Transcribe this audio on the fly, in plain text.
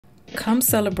Come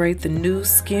celebrate the new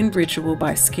Skin Ritual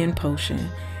by Skinpotion.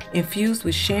 Infused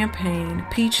with champagne,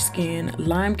 peach skin,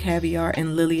 lime caviar,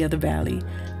 and lily of the valley.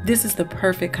 This is the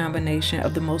perfect combination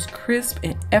of the most crisp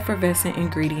and effervescent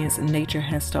ingredients nature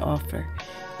has to offer.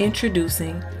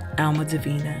 Introducing ALMA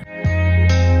DIVINA.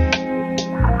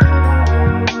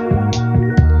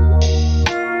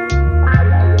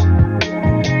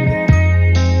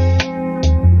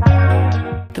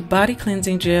 The body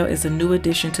cleansing gel is a new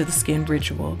addition to the Skin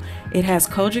Ritual. It has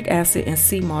kojic acid and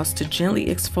sea moss to gently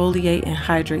exfoliate and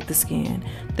hydrate the skin.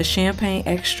 The champagne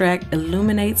extract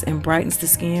illuminates and brightens the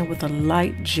skin with a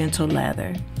light, gentle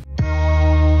lather.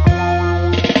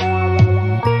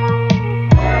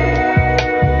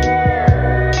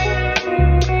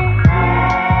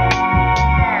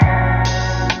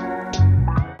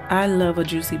 I love a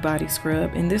juicy body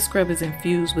scrub, and this scrub is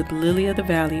infused with lily of the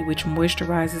valley, which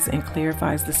moisturizes and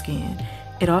clarifies the skin.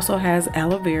 It also has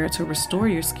aloe vera to restore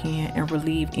your skin and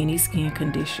relieve any skin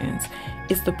conditions.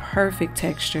 It's the perfect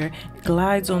texture,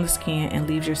 glides on the skin, and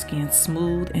leaves your skin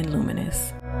smooth and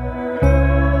luminous.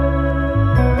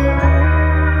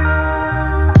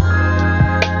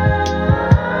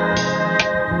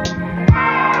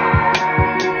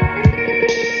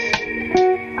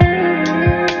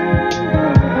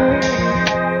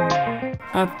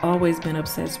 I've always been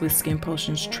obsessed with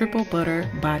Skinpotion's Triple Butter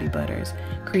Body Butters,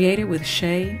 created with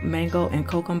shea, mango, and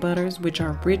cocoa butters, which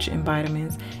are rich in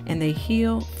vitamins, and they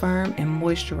heal, firm, and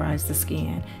moisturize the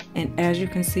skin. And as you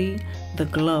can see, the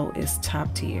glow is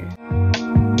top tier.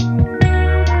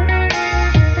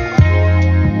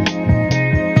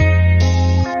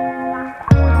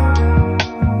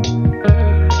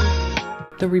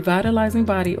 The revitalizing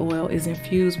body oil is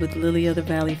infused with lily of the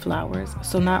valley flowers,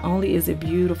 so not only is it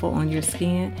beautiful on your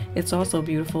skin, it's also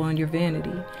beautiful on your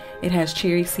vanity. It has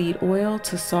cherry seed oil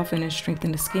to soften and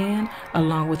strengthen the skin,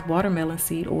 along with watermelon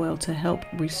seed oil to help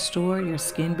restore your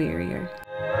skin barrier.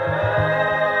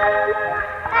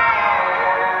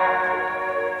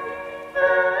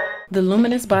 The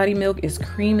Luminous Body Milk is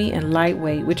creamy and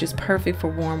lightweight, which is perfect for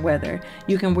warm weather.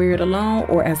 You can wear it alone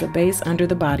or as a base under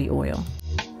the body oil.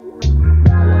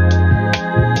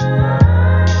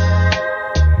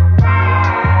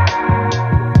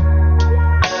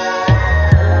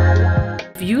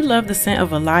 If you love the scent of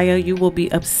Alaya, you will be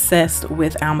obsessed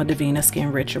with ALMA DIVINA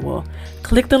Skin Ritual.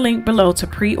 Click the link below to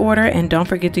pre-order, and don't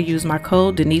forget to use my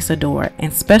code Denise Adore.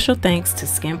 And special thanks to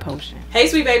Skinpotion. Hey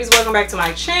sweet babies, welcome back to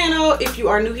my channel. If you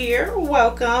are new here,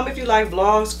 welcome. If you like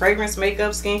vlogs, fragrance,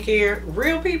 makeup, skincare,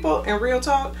 real people, and real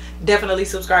talk, definitely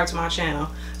subscribe to my channel.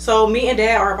 So me and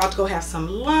Dad are about to go have some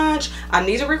lunch. I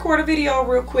need to record a video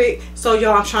real quick. So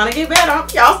y'all, I'm trying to get better.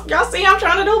 Y'all see I'm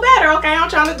trying to do better, okay? I'm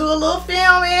trying to do a little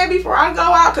filming before I go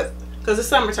out, cause it's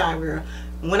summertime, girl.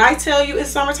 When I tell you it's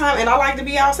summertime and I like to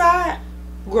be outside,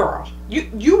 girl,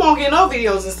 you won't get no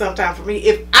videos in summertime for me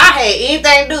if I had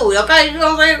anything to do with it, okay? You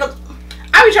know what I'm saying?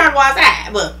 I be trying to go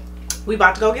outside, but we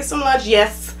about to go get some lunch.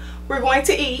 Yes, we're going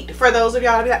to eat. For those of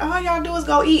y'all to be like, all y'all do is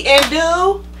go eat and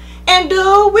do.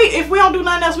 If we don't do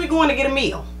nothing else, we going to get a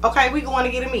meal, okay? We going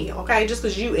to get a meal, okay? Just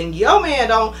because you and your man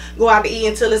don't go out to eat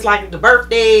until it's like the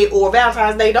birthday or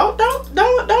Valentine's Day, don't do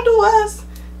us.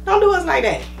 Don't do us like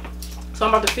that. So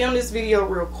I'm about to film this video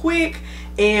real quick,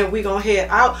 and we gonna head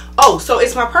out. Oh, so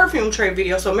it's my perfume tray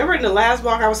video. So remember in the last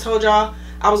vlog I was told y'all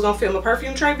I was gonna film a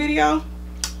perfume tray video?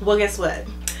 Well, guess what?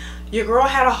 Your girl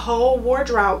had a whole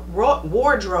wardrobe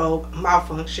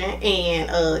malfunction,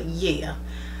 and yeah,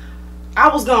 I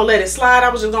was gonna let it slide. I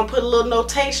was just gonna put a little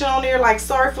notation on there like,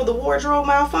 sorry for the wardrobe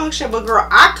malfunction, but girl,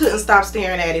 I couldn't stop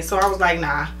staring at it. So I was like,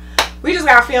 nah, we just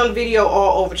gotta film the video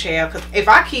all over, child, because if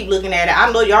I keep looking at it,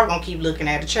 I know y'all gonna keep looking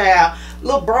at the child.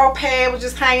 Little bra pad was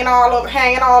just hanging all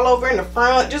over in the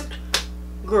front. Just,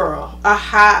 girl, a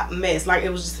hot mess. Like, it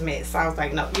was just a mess. So I was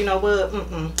like, no, you know what,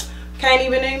 can't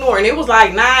even ignore. And it was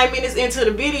like 9 minutes into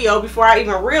the video before I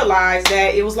even realized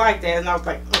that it was like that. And I was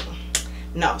like,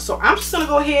 no. So I'm just gonna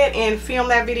go ahead and film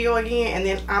that video again, and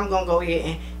then I'm gonna go ahead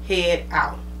and head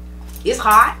out. It's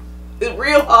hot. It's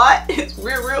real hot. It's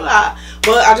real hot.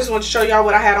 But I just want to show y'all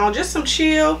what I had on. Just some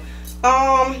chill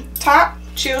top,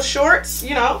 chill shorts,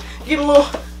 you know, getting a little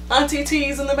auntie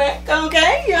tees in the back.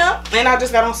 Okay, yeah. And I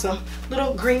just got on some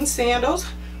little green sandals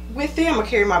with them. I'm gonna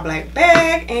carry my black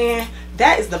bag, and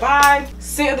that is the vibe.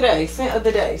 Scent of the day, scent of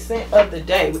the day, scent of the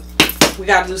day. We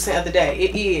gotta do scent of the day.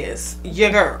 It is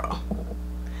your girl,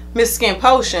 Miss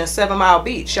Skinpotion, 7 Mile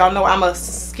Beach. Y'all know I'm a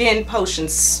Skinpotion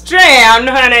stan,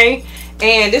 honey.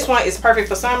 And this one is perfect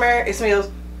for summer. It smells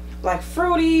like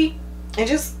fruity and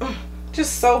just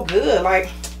so good. Like,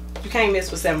 you can't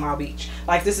miss with 7 Mile Beach.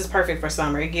 Like, this is perfect for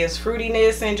summer. It gives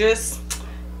fruitiness and just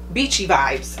beachy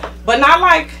vibes, but not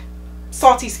like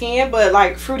salty skin, but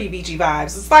like fruity beachy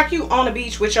vibes. It's like you on the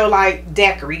beach with your like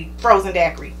daiquiri, frozen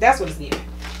daiquiri. That's what it's giving.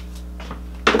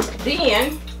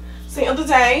 Then, the other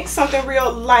day, something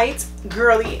real light,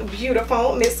 girly,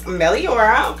 beautiful, Miss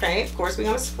Meliora. Okay, of course we're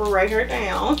gonna spray her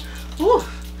down. Ooh,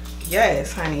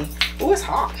 yes, honey. Ooh, it's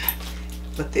hot.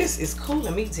 But this is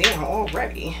cooling me down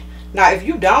already. Now, if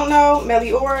you don't know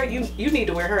Meliora, you need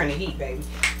to wear her in the heat, baby.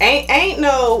 Ain't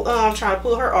no trying to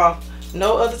pull her off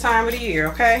no other time of the year,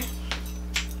 okay?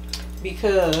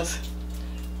 Because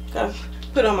gotta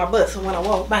put on my butt so when I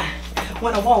walk by,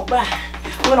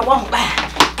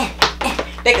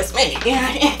 they can smell it.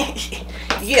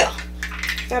 Yeah.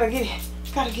 Gotta get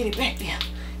it back there.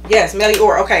 Yes,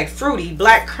 Meliora. Okay, fruity,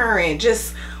 black currant,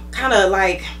 just kind of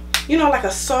like, you know, like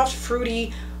a soft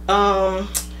fruity, kind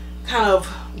of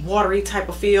watery type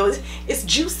of feel. It's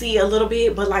juicy a little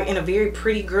bit, but like in a very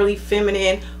pretty, girly,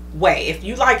 feminine way. If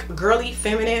you like girly,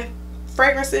 feminine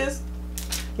fragrances,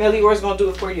 Meliora's gonna do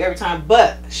it for you every time,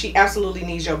 but she absolutely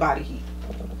needs your body heat.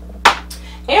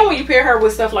 And when you pair her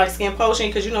with stuff like Skinpotion,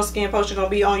 because you know Skinpotion gonna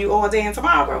be on you all day and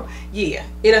tomorrow, yeah,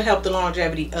 it'll help the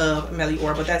longevity of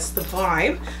Meliora. But that's the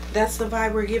vibe. That's the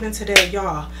vibe we're giving today,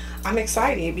 y'all. I'm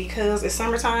excited because it's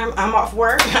summertime. I'm off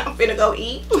work. I'm finna go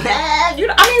eat. You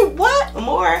know, I mean, what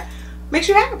more makes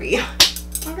you happy?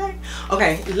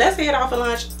 Okay, let's head off for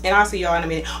lunch and I'll see y'all in a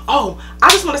minute. Oh,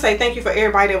 I just want to say thank you for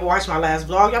everybody that watched my last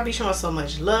vlog. Y'all be showing so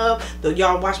much love.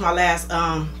 Y'all watched my last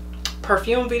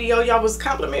perfume video. Y'all was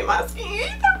complimenting my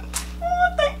skin.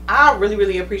 I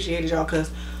really appreciated y'all, because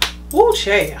woo,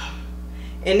 child,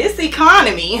 in this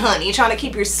economy, honey, trying to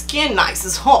keep your skin nice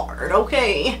is hard,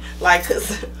 okay? Like,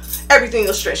 because everything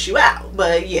will stress you out.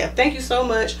 But yeah, thank you so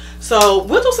much. So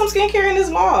we'll do some skincare in this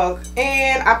vlog,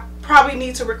 and I probably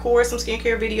need to record some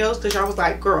skincare videos because y'all was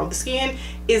like, girl, the skin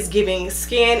is giving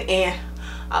skin, and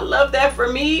I love that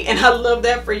for me, and I love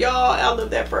that for y'all. I love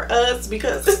that for us,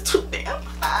 because it's too damn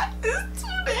hot. It's too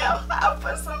damn hot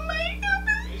for some makeup.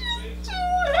 It's too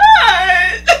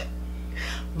hot.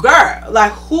 Girl,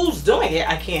 like, who's doing it?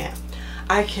 I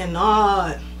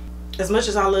cannot. As much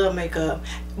as I love makeup,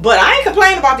 but I ain't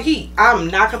complaining about the heat. I'm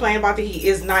not complaining about the heat.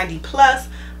 It's 90 plus.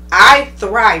 I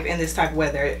thrive in this type of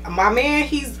weather. My man,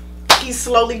 he's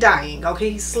slowly dying, okay?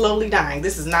 He's slowly dying.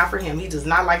 This is not for him. He does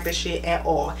not like this shit at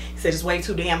all. He said it's way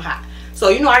too damn hot. So,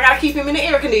 you know, I gotta keep him in the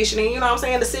air conditioning, you know what I'm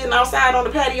saying? To sitting outside on the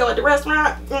patio at the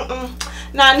restaurant,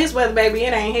 not in this weather, baby.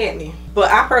 It ain't happening.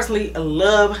 But I personally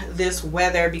love this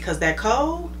weather because that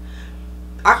cold,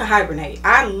 I can hibernate.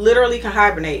 I literally can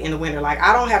hibernate in the winter. Like,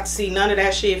 I don't have to see none of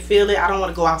that shit, feel it. I don't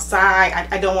want to go outside.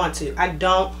 I don't want to. I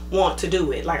don't want to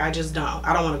do it. Like, I just don't.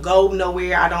 I don't want to go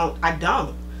nowhere. I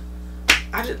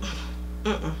just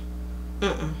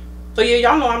So yeah,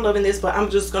 y'all know I'm loving this, but I'm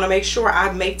just gonna make sure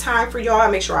I make time for y'all.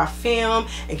 I make sure I film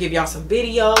and give y'all some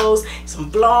videos,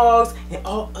 some vlogs, and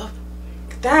all of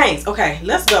things. Okay,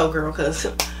 let's go, girl, because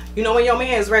you know when your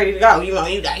man is ready to go, you know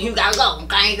you gotta go,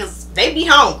 okay? Because they be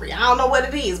hungry. I don't know what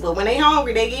it is, but when they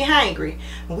hungry, they get hangry.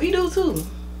 And we do too.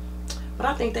 But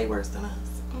I think they worse than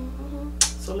us.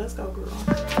 So let's go, girl.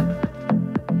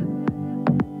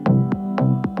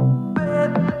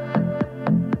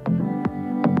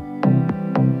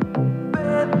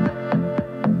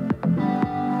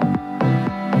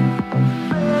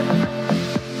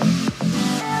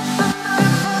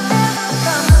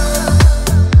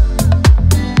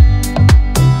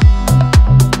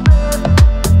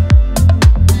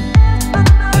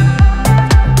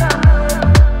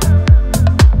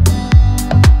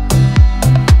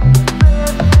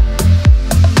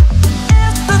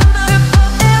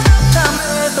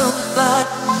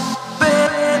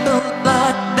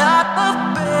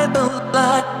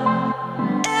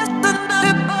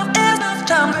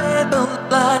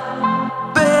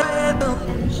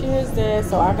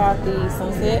 So I got the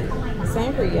Sunset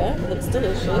Sangria. It looks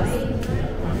delicious. You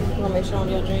want to make sure on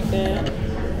your drink, Dad?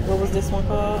 What was this one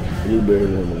called? Blueberry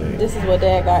lemonade. This is what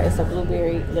Dad got. It's a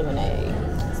blueberry lemonade.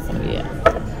 So yeah.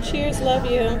 Cheers, love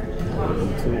you.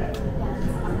 You too.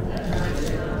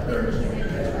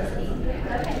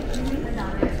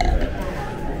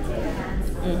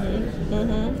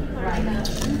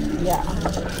 Yeah.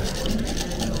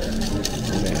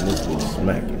 Man, this is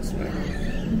smacking.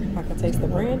 I can taste the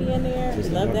brandy in there. This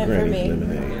love that for me.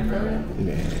 Lemonade.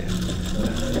 Yeah.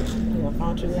 You want to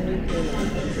find you a new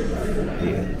lemonade?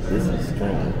 Yeah, this is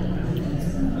strong.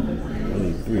 I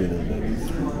need 3 of them babies.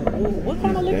 What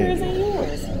kind of liquor is in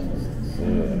yours?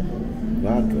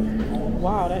 Vodka.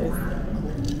 Wow, that is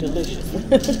delicious.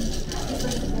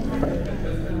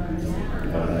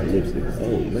 Lipstick.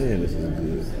 Oh man, this is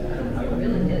good.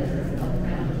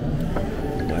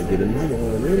 Like get another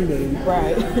one anyway.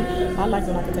 Right. I like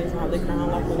when I can taste my liquor. I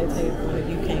don't like when they taste when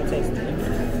you can't taste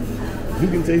it. You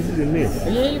can taste it in there.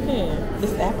 Yeah, you can.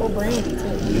 It's apple brandy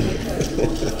too.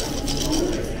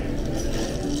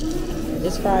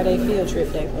 This Friday field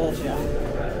trip day for us, y'all.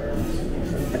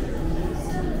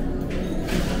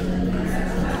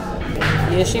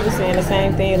 Yeah, she was saying the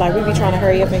same thing. Like, we be trying to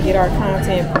hurry up and get our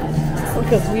content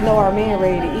because we know our man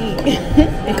ready to eat.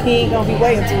 And he ain't gonna be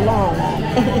waiting too long.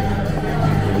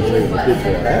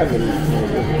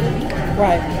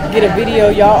 Right. Get a video,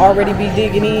 y'all already be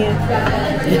digging in.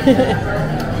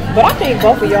 But I think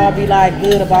both of y'all be like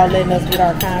good about letting us get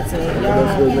our content. Y'all.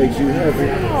 That's what makes you happy.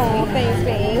 Oh, thanks,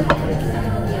 babe.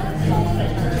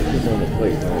 It's on the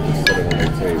plate, man. Just set it on the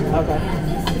table. Okay.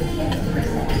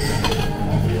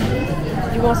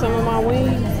 You want some of my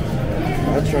wings?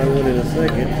 I'll try one in a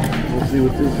second. We'll see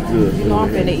what this is good. You know I'm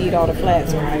finna eat all the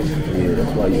flats, right? Yeah,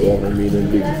 that's why you offer me them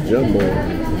big jumbo.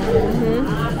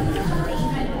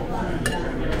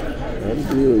 I'm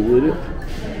good with it.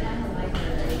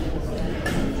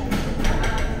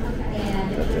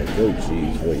 Got that goat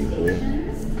cheese for you, boy.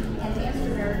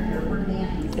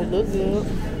 It looks good.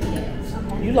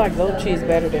 You like goat cheese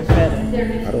better than feta.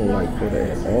 I don't like feta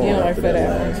at all. You don't like feta at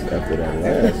all? After that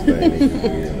last thing.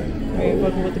 You ain't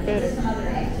fucking with the feta.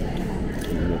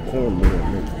 Cornbread.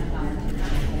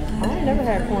 I ain't never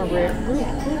had cornbread.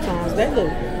 Croutons, they look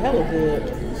hella good.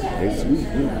 They sweet,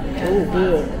 too. Oh,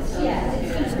 good.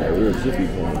 It's that real jiffy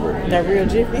cornbread. That real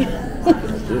jiffy?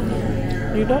 That's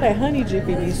different. You know that honey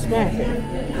jiffy be smacking.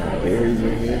 Berries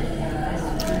in here.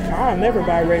 I'll never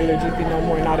buy regular jiffy no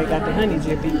more. Now they got the honey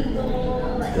jiffy.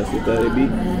 That's what that be?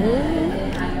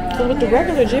 So with the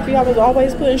regular jiffy, I was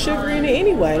always putting sugar in it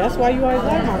anyway. That's why you always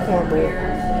like my cornbread.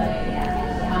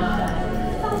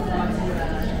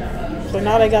 So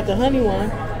now they got the honey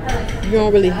one. You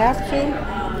don't really have to.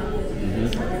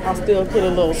 I'll still put a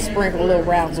little sprinkle, a little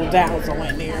razzle dazzle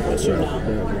in there, but you know.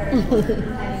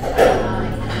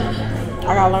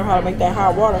 I gotta learn how to make that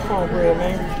hot water cornbread,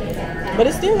 man. But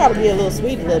it still gotta be a little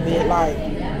sweet, a little bit, like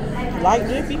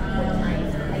jiffy.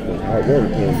 Hot water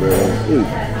cornbread ain't sweet.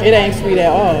 It ain't sweet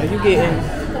at all. You getting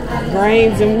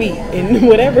grains and wheat and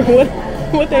whatever.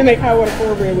 What they make hot water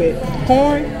cornbread with?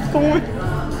 Corn? I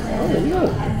don't know.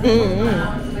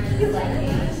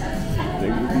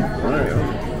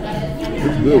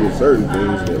 It's good with certain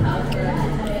things, but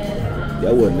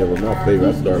that wasn't never my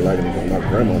favorite. I started liking it because my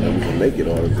grandma used to make it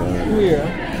all the time. Yeah.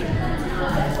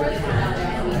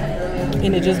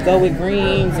 And it just go with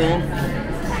greens and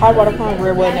hot water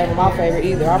cornbread wasn't never my favorite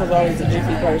either. I was always a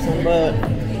jiffy person, but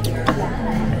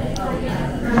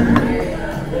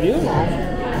you know.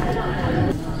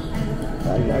 I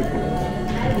like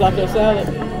it. You like your salad?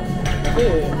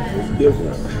 Good. It's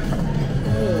different.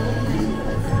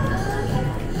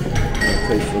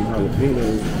 Take some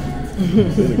jalapenos,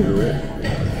 vinaigrette.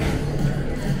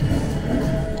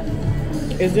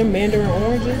 Is them mandarin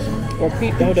oranges or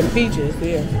the peaches?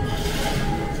 Yeah.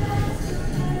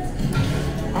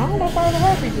 I don't know if I ever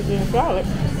had peaches in salad. I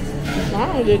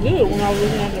know they good when I was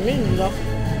looking at the menu though.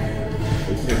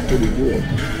 It's just pretty good.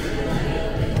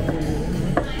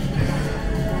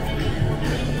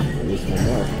 This one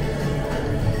up.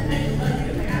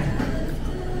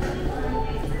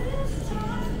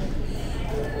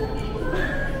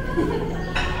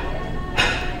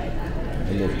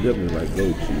 Definitely like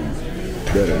goat cheese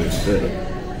better than feta.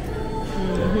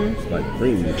 It's like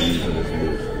cream cheese in this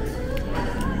dish.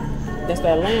 That's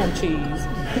that lamb cheese.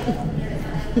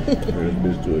 Turn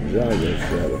this bitch to a giant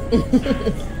salad.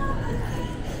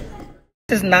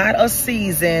 This is not a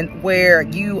season where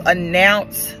you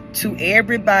announce to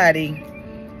everybody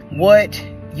what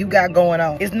you got going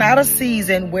on. It's not a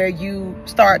season where you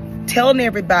start telling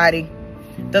everybody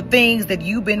the things that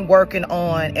you've been working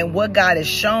on and what God has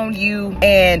shown you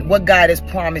and what God has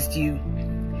promised you.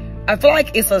 I feel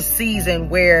like it's a season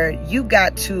where you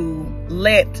got to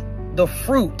let the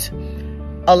fruit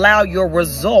allow your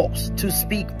results to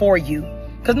speak for you.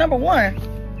 Because number one,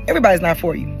 everybody's not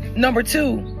for you. Number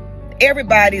two,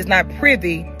 everybody is not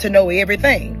privy to know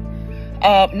everything.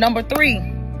 Number three,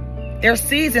 there are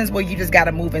seasons where you just got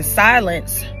to move in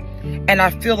silence. And I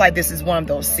feel like this is one of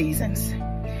those seasons.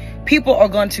 People are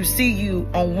going to see you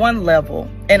on one level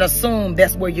and assume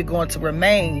that's where you're going to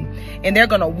remain. And they're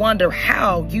going to wonder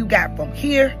how you got from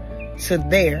here to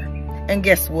there. And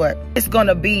guess what? It's going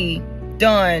to be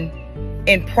done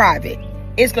in private.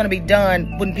 It's going to be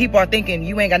done when people are thinking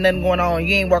you ain't got nothing going on,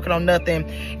 you ain't working on nothing,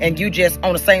 and you just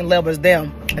on the same level as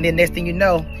them. And then next thing you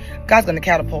know, God's going to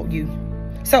catapult you.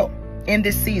 So in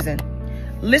this season,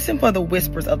 listen for the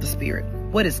whispers of the Spirit.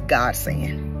 What is God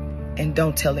saying? And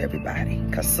don't tell everybody,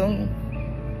 because soon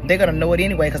they're going to know it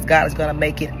anyway, because God is going to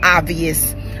make it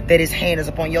obvious that his hand is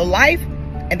upon your life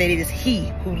and that it is he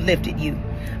who lifted you.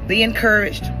 Be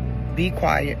encouraged. Be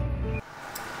quiet.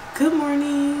 Good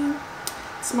morning.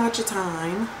 It's matcha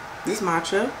time. This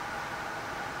matcha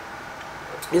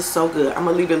is so good. I'm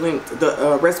going to leave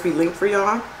the recipe link for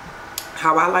y'all,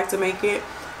 how I like to make it.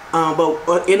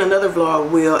 But in another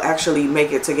vlog, we'll actually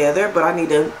make it together. But I need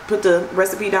to put the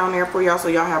recipe down there for y'all so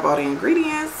y'all have all the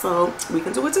ingredients so we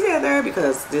can do it together,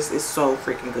 because this is so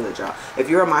freaking good, y'all. If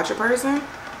you're a matcha person,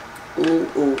 ooh,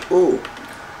 ooh, ooh.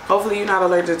 Hopefully you're not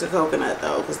allergic to coconut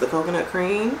though, because the coconut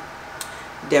cream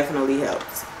definitely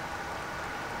helps.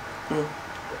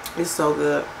 It's so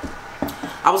good.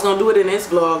 I was gonna do it in this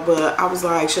vlog, but I was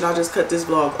like, should I just cut this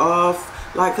vlog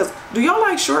off? Like, cause do y'all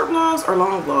like short vlogs or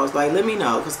long vlogs? Like, let me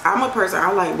know, because I'm a person,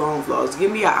 I like long vlogs.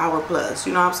 Give me an hour plus,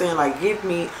 you know what I'm saying? Like, give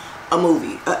me a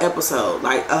movie, an episode,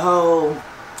 like a whole,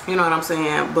 you know what I'm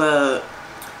saying? But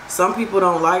some people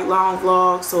don't like long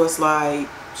vlogs, so it's like,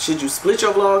 should you split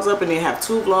your vlogs up and then have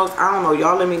 2 vlogs? I don't know.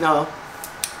 Y'all let me know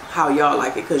how y'all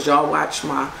like it, because y'all watch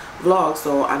my vlogs,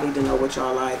 so I need to know what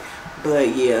y'all like.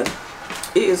 But yeah,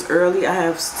 it is early. I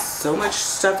have so much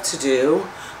stuff to do.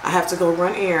 I have to go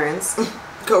run errands.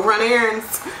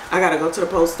 I gotta go to the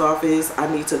post office.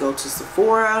 I need to go to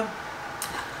Sephora.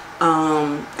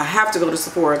 I have to go to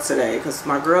Sephora today because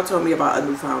my girl told me about a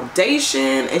new foundation,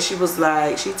 and she was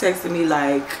like, she texted me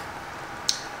like,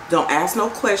 don't ask no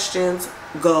questions,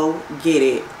 go get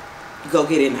it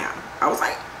now. I was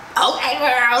like, okay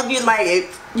girl, you like it,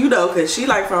 you know, because she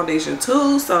like foundation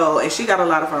too, so, and she got a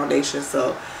lot of foundation,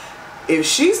 so if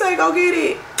she say go get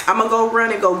it, I'm gonna go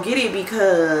run and go get it,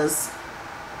 because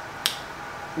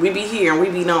we be here and we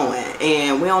be knowing,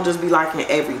 and we don't just be liking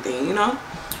everything, you know.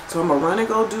 So I'm gonna run and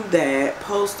go do that.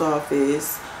 Post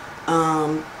office,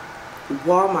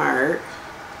 Walmart.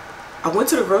 I went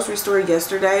to the grocery store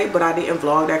yesterday, but I didn't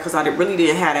vlog that because I really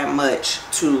didn't have that much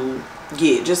to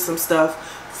get. Just some stuff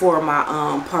for my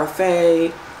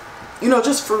parfait, you know,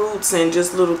 just fruits and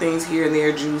just little things here and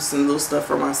there, juice and little stuff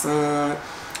for my son.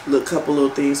 Look, couple little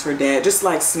things for dad, just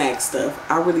like snack stuff.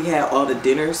 I really had all the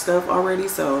dinner stuff already,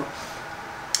 so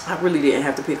I really didn't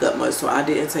have to pick up much, so I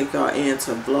didn't take y'all in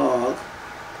to vlog.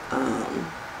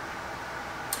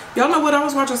 Y'all know what, I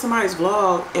was watching somebody's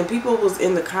vlog and people was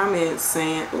in the comments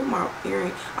saying, oh, my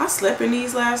earring, I slept in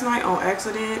these last night on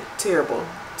accident. Terrible,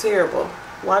 terrible.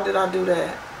 Why did I do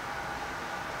that?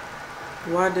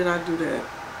 Why did I do that?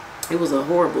 It was a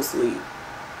horrible sleep,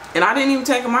 and I didn't even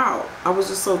take them out. I was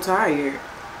just so tired.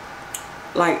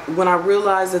 Like, when I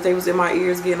realized that they was in my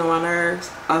ears getting on my nerves,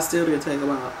 I still didn't take them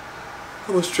out.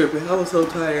 I was tripping. I was so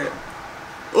tired.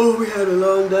 Oh, we had a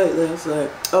long night last night.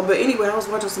 But anyway, I was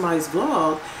watching somebody's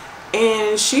vlog,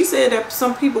 and she said that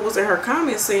some people was in her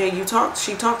comments saying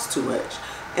she talks too much.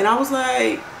 And I was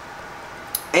like,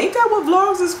 ain't that what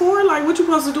vlogs is for? Like, what you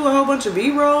supposed to do, a whole bunch of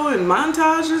B-roll and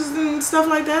montages and stuff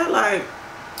like that? Like,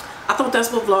 I thought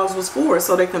that's what vlogs was for,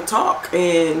 so they can talk,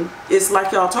 and it's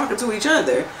like y'all talking to each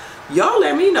other. Y'all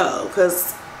let me know,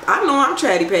 because I know I'm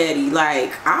chatty patty.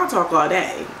 Like, I'll talk all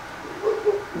day.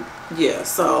 Yeah,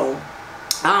 so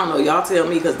I don't know, y'all tell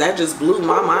me, because that just blew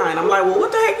my mind. I'm like, well,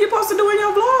 what the heck you supposed to do in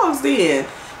your vlogs then?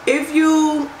 If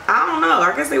you, I don't know,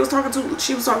 I guess she was talking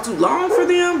too long for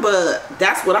them, but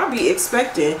that's what I be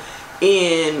expecting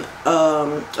in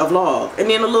a vlog. And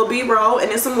then a little B-roll,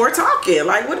 and then some more talking.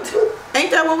 Like, what?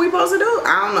 Ain't that what we supposed to do?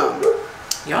 I don't know.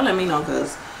 Y'all let me know,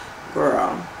 because,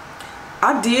 girl,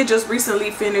 I did just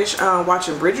recently finish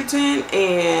watching Bridgerton,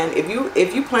 and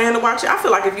if you plan to watch it, I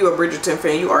feel like if you're a Bridgerton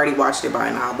fan, you already watched it by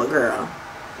now, but girl,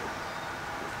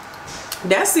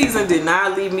 that season did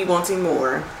not leave me wanting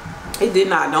more. It did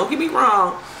not. Don't get me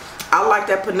wrong. I like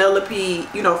that Penelope,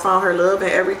 you know, found her love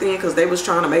and everything, because they was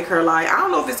trying to make her, like, I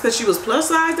don't know if it's because she was plus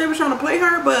size they were trying to play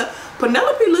her, but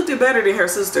Penelope looked it better than her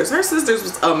sisters. Her sisters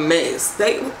was a mess.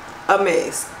 A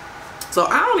mess. So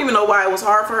I don't even know why it was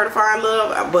hard for her to find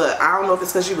love, but I don't know if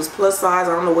it's because she was plus size.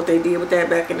 I don't know what they did with that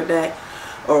back in the day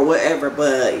or whatever,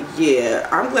 but yeah,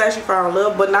 I'm glad she found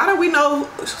love. But now that we know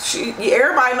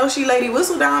everybody knows she Lady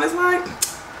Whistledown, it's like,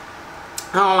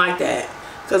 I don't like that,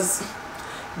 because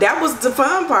that was the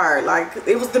fun part. Like,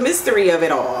 it was the mystery of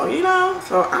it all, you know.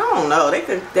 So I don't know, they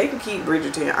can keep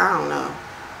Bridgerton. I don't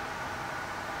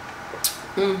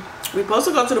know. We're supposed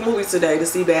to go to the movies today to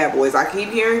see Bad Boys. I keep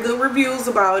hearing good reviews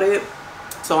about it,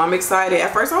 so I'm excited.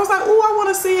 At first I was like, oh, I want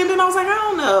to see it, and then I was like, I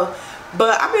don't know,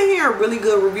 but I've been hearing really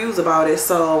good reviews about it,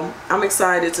 so I'm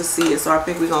excited to see it. So I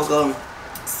think we're gonna go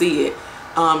see it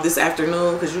this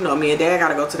afternoon, because you know me and Dad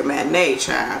gotta go to the matinee,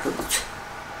 child.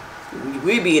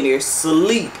 We be in there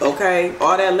sleep, okay?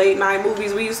 All that late night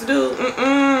movies we used to do,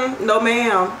 no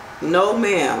ma'am. No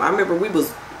ma'am. I remember we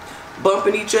was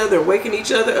bumping each other and waking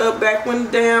each other up back when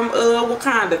the damn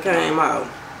Wakanda came out.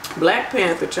 Black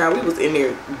Panther, child, we was in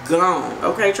there gone,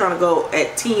 okay, trying to go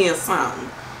at 10 something.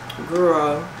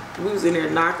 Girl, we was in there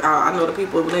knocked out. I know the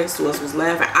people next to us was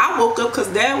laughing. I woke up because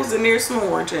Dad was in there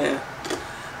snoring, child.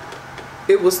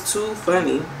 It was too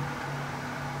funny.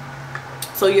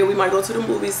 So yeah, we might go to the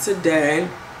movies today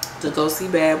to go see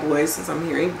Bad Boys, since I'm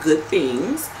hearing good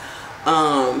things.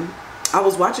 I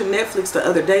was watching Netflix the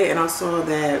other day and I saw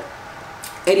that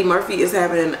Eddie Murphy is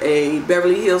having a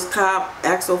Beverly Hills Cop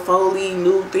Axel Foley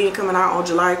new thing coming out on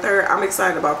July 3rd. I'm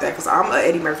excited about that because I'm an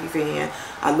Eddie Murphy fan.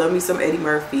 I love me some Eddie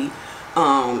Murphy.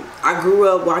 I grew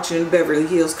up watching Beverly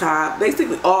Hills Cop,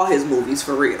 basically all his movies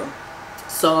for real.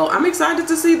 So I'm excited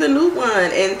to see the new one.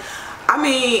 And I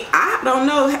mean, I don't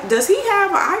know, does he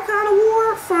have an Icon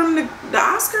Award from the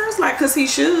Oscars? Like, because he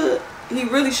should. He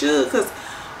really should, because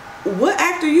what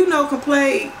actor you know can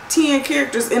play 10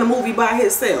 characters in a movie by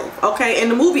himself, okay? And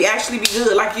the movie actually be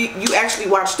good, like you actually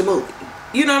watch the movie.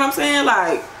 You know what I'm saying?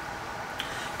 Like,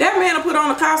 that man will put on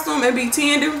a costume and be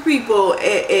 10 different people,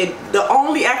 and the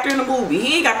only actor in the movie,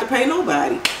 he ain't got to pay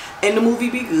nobody, and the movie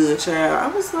be good, child.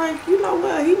 I was like, you know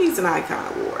what? He needs an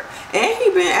Icon Award. And he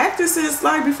been acting since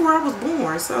like before I was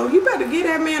born, so you better get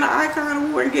that man an Icon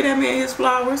Award and get that man his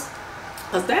flowers,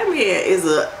 because that man is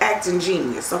an acting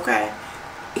genius, okay?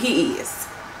 He is.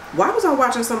 Why was I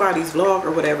watching somebody's vlog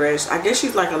or whatever? I guess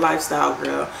she's like a lifestyle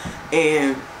girl,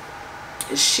 and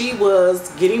she was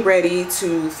getting ready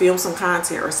to film some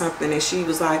content or something, and she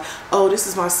was like, oh, this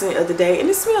is my scent of the day and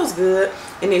it smells good.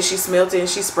 And then she smelled it and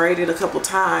she sprayed it a couple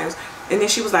times, and then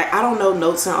she was like, I don't know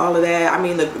notes and all of that. I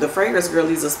mean, the fragrance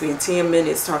girlies will spend 10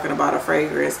 minutes talking about a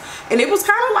fragrance, and it was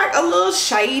kind of like a little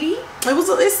shady.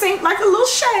 It seemed like a little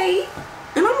shade.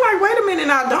 And I'm like, wait a minute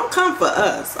now, don't come for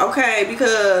us, okay?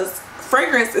 Because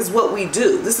fragrance is what we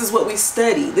do. This is what we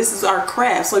study. This is our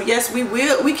craft. So yes, we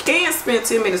can spend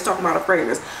 10 minutes talking about a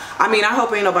fragrance. I mean, I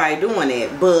hope ain't nobody doing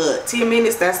that, but 10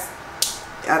 minutes, that's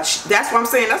what I'm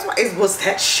saying. That's why was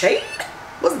that shade?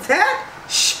 Was that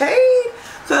shade?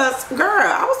 Because girl,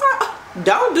 I was like,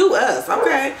 don't do us,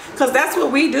 okay? Because that's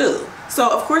what we do. So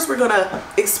of course we're gonna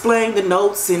explain the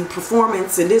notes and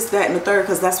performance and this, that, and the third,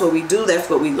 because that's what we do, that's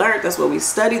what we learned, that's what we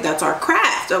study, that's our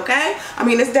craft, okay? I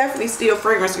mean, it's definitely still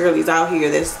fragrance girlies out here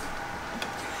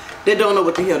that don't know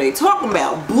what the hell they talking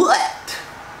about, but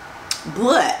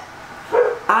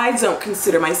I don't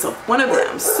consider myself one of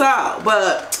them. So,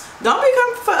 but don't be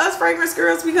coming for us fragrance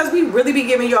girls, because we really be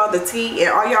giving y'all the tea,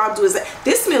 and all y'all do is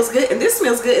this smells good, and this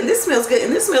smells good, and this smells good,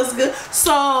 and this smells good.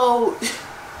 So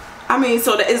I mean,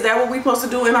 so is that what we supposed to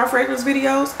do in our fragrance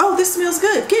videos? Oh, this smells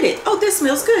good, get it. Oh, this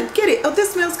smells good, get it. Oh,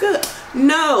 this smells good.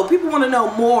 No, people want to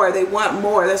know more. They want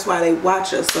more. That's why they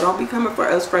watch us. So don't be coming for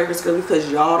us fragrance girls because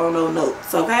y'all don't know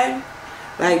notes, okay?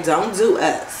 Like, don't do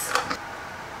us.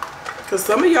 Because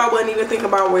some of y'all wasn't even thinking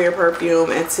about wearing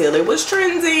perfume until it was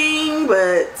trending.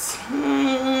 But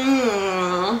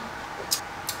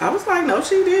I was like, no,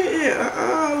 she didn't.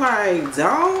 Like,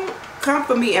 don't come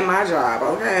for me in my job,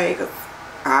 okay? Because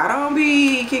I don't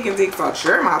be kicking dicks out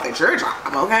your mouth at your job,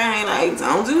 okay? Like,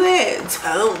 don't do that.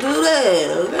 Don't do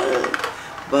that, okay?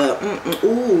 But,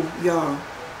 ooh, y'all.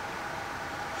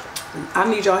 I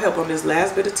need y'all help on this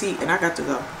last bit of tea, and I got to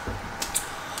go.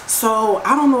 So,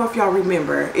 I don't know if y'all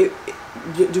remember.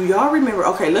 Do y'all remember?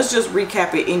 Okay, let's just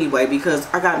recap it anyway, because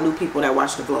I got new people that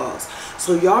watch the vlogs.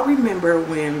 So, y'all remember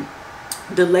when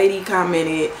the lady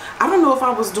commented, I don't know if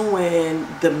I was doing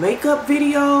the makeup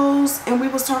videos and we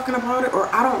was talking about it,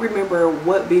 or I don't remember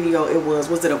what video it was.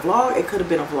 Was it a vlog? It could have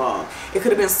been a vlog. It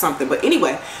could have been something. But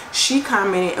anyway, she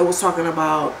commented and was talking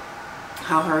about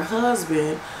how her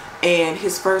husband and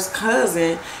his first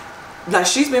cousin, like,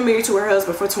 she's been married to her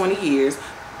husband for 20 years.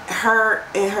 Her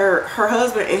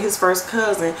husband and his first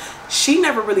cousin, she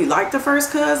never really liked the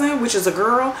first cousin, which is a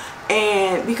girl,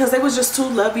 and because they was just too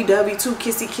lovey-dovey, too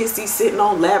kissy-kissy, sitting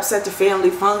on laps at the family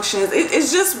functions. It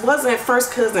just wasn't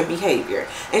first cousin behavior,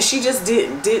 and she just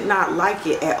did not like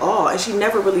it at all, and she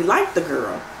never really liked the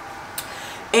girl.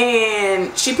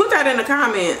 And she put that in the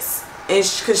comments, and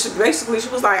because basically she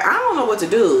was like, I don't know what to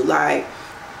do, like.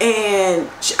 And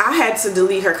I had to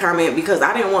delete her comment because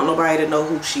I didn't want nobody to know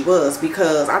who she was,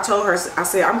 because I told her, I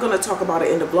said, I'm going to talk about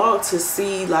it in the blog to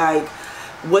see like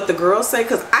what the girls say,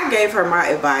 because I gave her my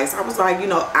advice. I was like, you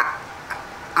know,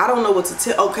 I don't know what to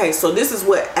tell. Okay, so this is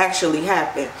what actually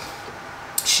happened.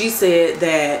 She said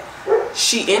that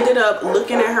she ended up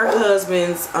looking at her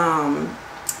husband's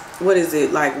what is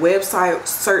it, like website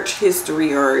search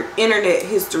history or internet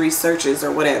history searches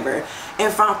or whatever,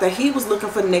 and found that he was looking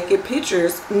for naked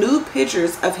pictures, nude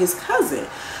pictures of his cousin.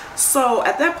 So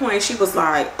at that point she was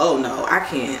like, oh no, I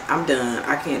can't, I'm done,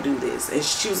 I can't do this. And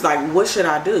she was like, what should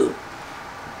I do?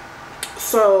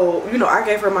 So, you know, I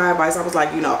gave her my advice. I was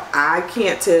like, you know, I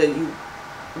can't tell you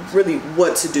really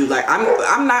what to do. Like,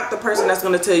 I'm not the person that's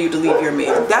going to tell you to leave your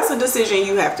man. That's a decision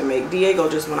you have to make. Diego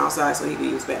just went outside so he could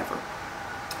use the bathroom.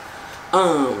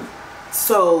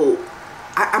 So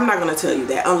I'm not going to tell you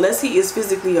that. Unless he is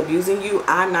physically abusing you,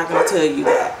 I'm not going to tell you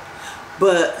that.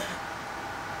 But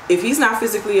if he's not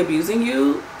physically abusing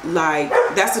you, like,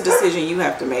 that's a decision you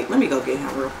have to make. Let me go get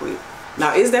him real quick.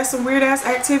 Now, is that some weird ass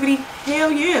activity?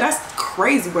 Hell yeah, that's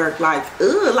crazy work. Like,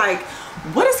 ugh, like,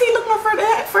 what is he looking for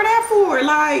that for?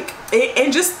 Like,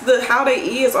 and just how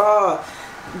they is all,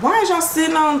 why is y'all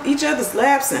sitting on each other's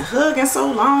laps and hugging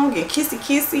so long and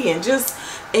kissy and just,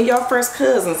 and y'all first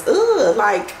cousins? Ugh,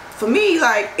 like, for me,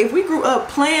 like, if we grew up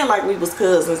playing like we was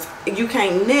cousins, you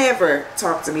can't never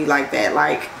talk to me like that.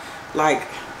 Like,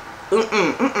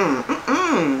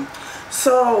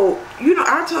 So, you know,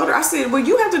 I told her, I said, well,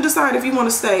 you have to decide if you want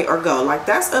to stay or go. Like,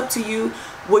 that's up to you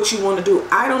what you want to do.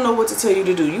 I don't know what to tell you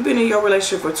to do. You've been in your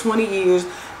relationship for 20 years.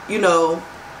 You know,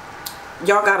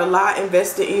 y'all got a lot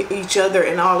invested in each other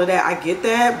and all of that. I get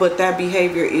that. But that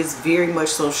behavior is very much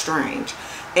so strange.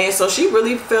 And so she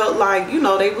really felt like, you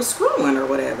know, they was screwing or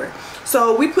whatever.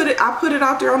 So I put it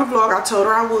out there on the vlog. I told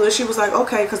her I would. She was like,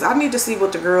 okay, because I need to see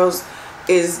what the girls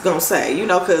is gonna say, you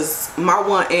know, because my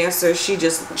one answer, she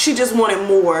just wanted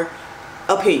more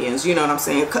opinions, you know what I'm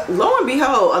saying. Lo and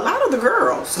behold, a lot of the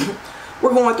girls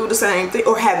were going through the same thing,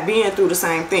 or have been through the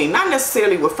same thing. Not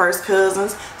necessarily with first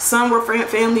cousins. Some were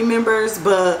family members,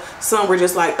 but some were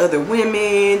just like other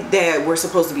women that were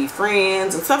supposed to be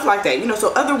friends and stuff like that, you know.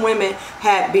 So other women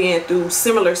had been through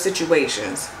similar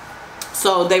situations,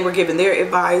 so they were giving their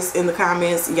advice in the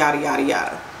comments, yada yada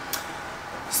yada.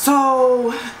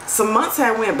 So some months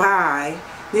had went by.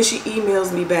 Then she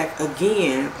emails me back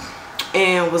again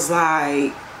and was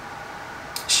like,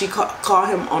 she called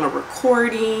him on a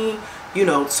recording, you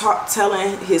know,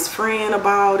 telling his friend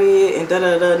about it and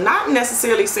da-da-da. Not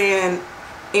necessarily saying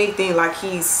anything like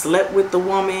he slept with the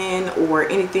woman or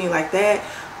anything like that,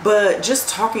 but just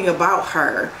talking about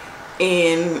her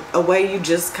in a way you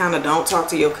just kind of don't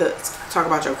talk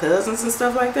about your cousins and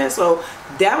stuff like that. So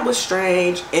that was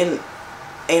strange.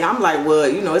 And I'm like, well,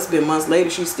 you know, it's been months later,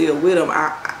 she's still with him.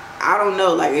 I don't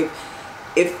know, like,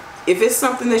 if it's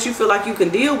something that you feel like you can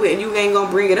deal with and you ain't gonna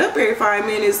bring it up every 5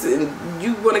 minutes and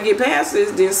you want to get past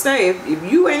this, then stay. If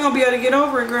you ain't gonna be able to get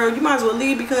over it, girl, you might as well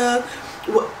leave. Because,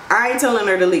 well, I ain't telling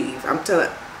her to leave. I'm telling,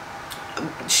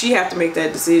 she have to make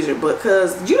that decision.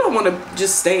 Because you don't want to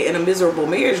just stay in a miserable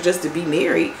marriage just to be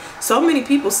married. So many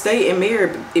people stay in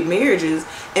marriages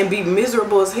and be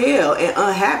miserable as hell and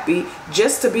unhappy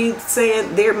just to be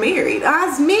saying they're married. I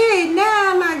was married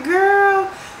now. Like,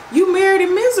 girl, you married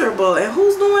and miserable. And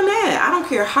who's doing that? I don't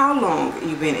care how long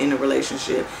you've been in a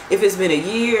relationship. If it's been a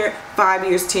year, 5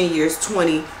 years, 10 years,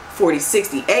 20, 40,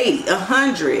 60, 80,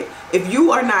 100. If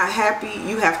you are not happy,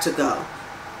 you have to go.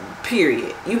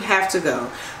 Period. You have to go.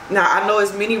 Now, I know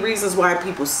there's many reasons why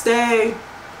people stay,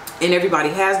 and everybody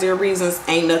has their reasons.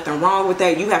 Ain't nothing wrong with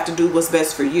that. You have to do what's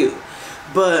best for you.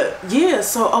 But yeah,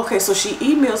 so okay, so she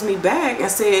emails me back and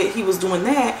said he was doing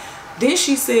that. Then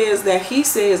she says that he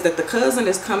says that the cousin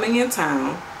is coming in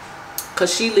town,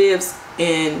 because she lives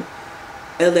in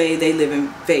LA, they live in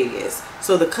Vegas.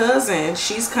 So the cousin,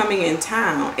 she's coming in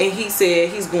town, and he said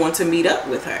he's going to meet up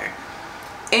with her.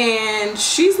 And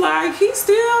she's like, he's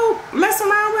still messing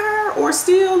around with her, or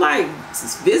still like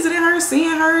visiting her, seeing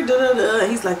her, da-da-da.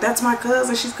 And he's like, that's my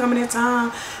cousin, she's coming in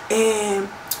town, and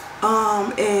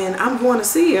I'm going to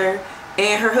see her,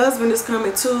 and her husband is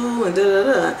coming too, and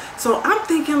da-da-da. So I'm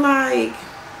thinking, like,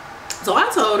 so I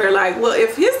told her, like, well,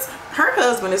 if her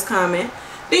husband is coming,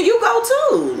 then you go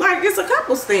too. Like, it's a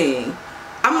couples thing.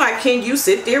 I'm like, can you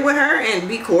sit there with her and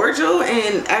be cordial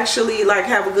and actually like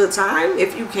have a good time?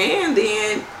 If you can,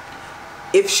 then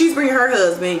if she's bringing her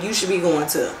husband, you should be going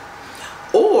too.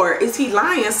 Or is he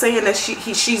lying, saying that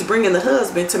she's bringing the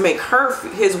husband to make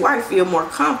his wife feel more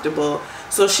comfortable,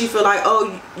 so she feel like,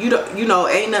 oh, you know,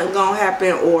 ain't nothing gonna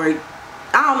happen, or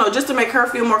I don't know, just to make her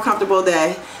feel more comfortable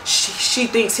that she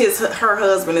thinks her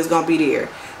husband is gonna be there,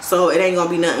 so it ain't gonna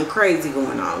be nothing crazy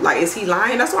going on. Like, is he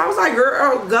lying? That's why I was like,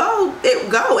 girl,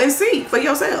 go and see for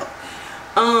yourself.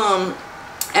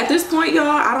 At this point, y'all,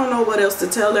 I don't know what else to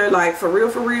tell her. Like, for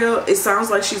real, it sounds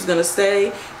like she's gonna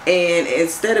stay. And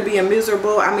instead of being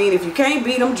miserable, I mean, if you can't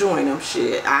beat them, join them.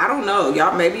 Shit, I don't know,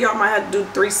 y'all. Maybe y'all might have to do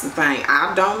threesome thing.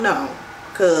 I don't know,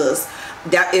 cause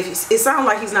if it sounds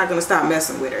like he's not gonna stop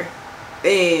messing with her,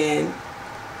 and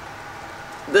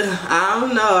I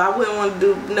don't know. I wouldn't want to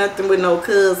do nothing with no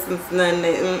cousins, none of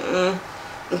that.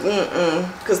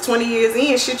 Cause 20 years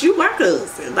in, shit, you my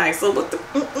cousin. Like, so what the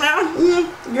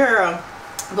girl?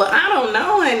 But I don't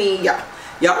know, honey. Y'all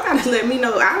gotta let me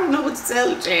know. I don't know what to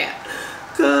tell the chat.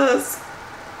 Cause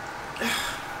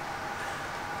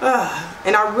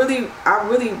and I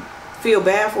really feel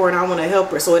bad for her, and I want to help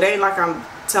her. So it ain't like I'm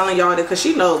telling y'all that, because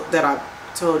she knows that I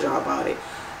told y'all about it.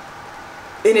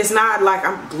 And it's not like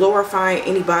I'm glorifying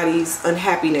anybody's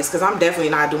unhappiness, because I'm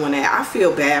definitely not doing that. I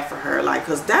feel bad for her, like,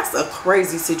 because that's a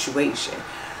crazy situation.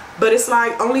 But it's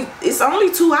like it's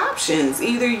only two options.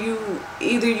 Either you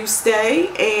stay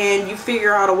and you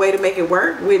figure out a way to make it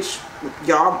work, which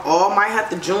y'all all might have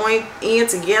to join in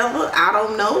together. I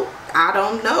don't know.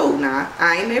 Nah,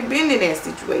 I ain't never been in that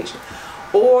situation.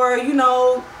 Or, you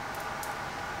know,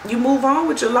 you move on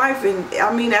with your life. And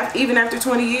I mean, even after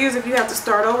 20 years, if you have to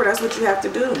start over, that's what you have to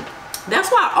do. That's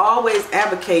why I always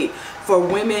advocate for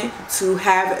women to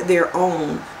have their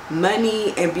own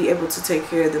money and be able to take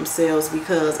care of themselves,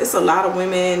 because it's a lot of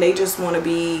women, they just want to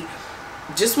be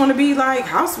like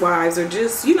housewives, or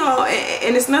just, you know,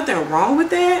 and it's nothing wrong with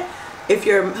that. If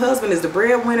your husband is the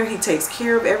breadwinner, he takes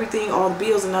care of everything, all the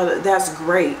bills and all that, that's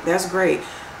great.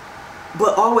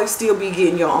 But always still be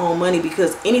getting your own money,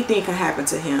 because anything can happen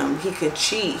to him. He can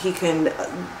cheat, he can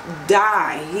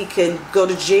die, he can go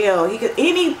to jail,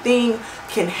 anything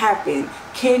can happen.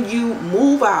 Can you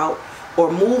move out or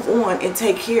move on and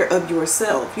take care of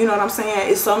yourself? You know what I'm saying?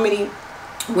 It's so many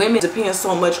women depend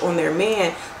so much on their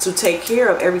man to take care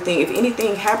of everything. If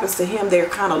anything happens to him, they're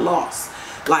kind of lost.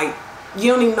 Like,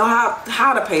 you don't even know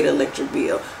how to pay the electric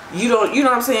bill. You know what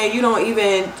I'm saying?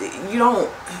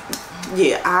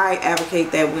 Yeah, I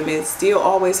advocate that women still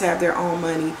always have their own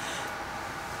money.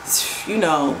 You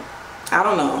know, I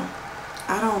don't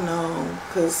know,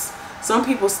 because some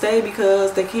people stay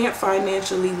because they can't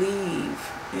financially leave,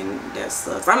 and that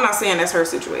sucks. I'm not saying that's her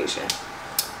situation,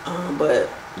 but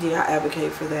yeah, I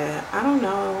advocate for that. I don't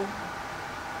know.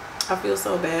 I feel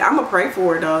so bad. I'm gonna pray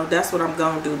for her though. That's what I'm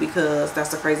gonna do, because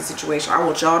that's a crazy situation. I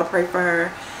want y'all to pray for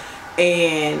her.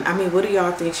 And I mean, what do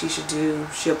y'all think she should do?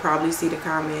 She'll probably see the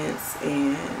comments,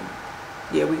 and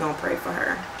yeah, we're gonna pray for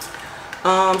her.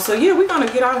 So yeah, we're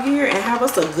gonna get out here and have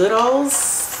us a good old,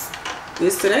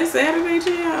 is today Saturday,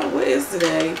 child? What is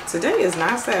today? Today is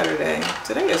not Saturday.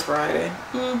 Today is Friday.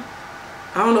 I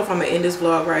don't know if I'm gonna end this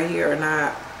vlog right here or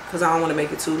not, because I don't want to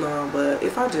make it too long. But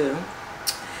if I do,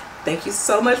 thank you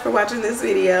so much for watching this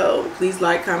video. Please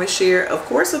like, comment, share. Of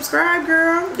course, subscribe,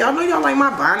 girl. Y'all know y'all like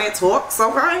my bonnet talks,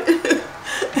 okay?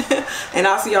 And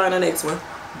I'll see y'all in the next one.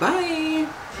 Bye.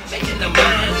 Making the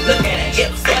mind, look at her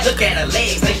hips, look at her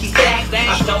legs, and she's stacked.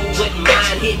 I sure wouldn't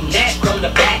mind hitting that from the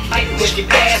back. Like when she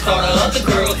passed, all the other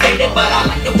girls hate it, but I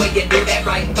like the way you do that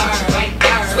right there, right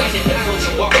there. Swinging the when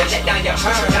you walk, let down your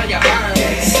hair, down your hair.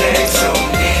 Sex on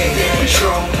nigga,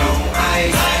 Patron on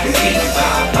ice. We keep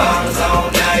 5 bottles all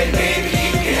night, baby.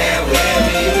 You can have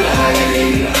whatever you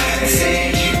like. I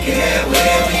said you can have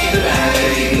whatever you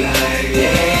like.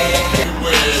 Yeah.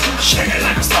 Shake it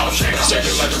like a salt shaker, shake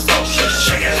it like a salt shaker,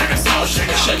 shake it like a salt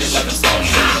shaker, shake it like a salt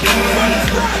shaker.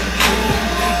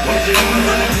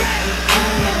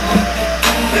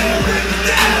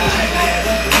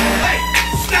 Hey,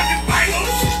 snap your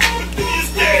fingers, do your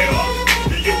style.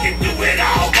 You can do it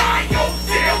all by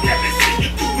yourself. Let me see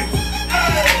you do it.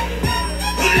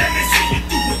 Let me see you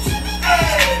do it.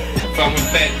 If I went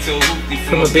back to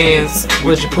From a Benz,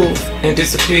 would you poof and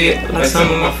disappear like some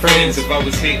of my friends? If I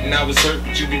was hitting, I was hurt,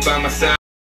 but you be by my side.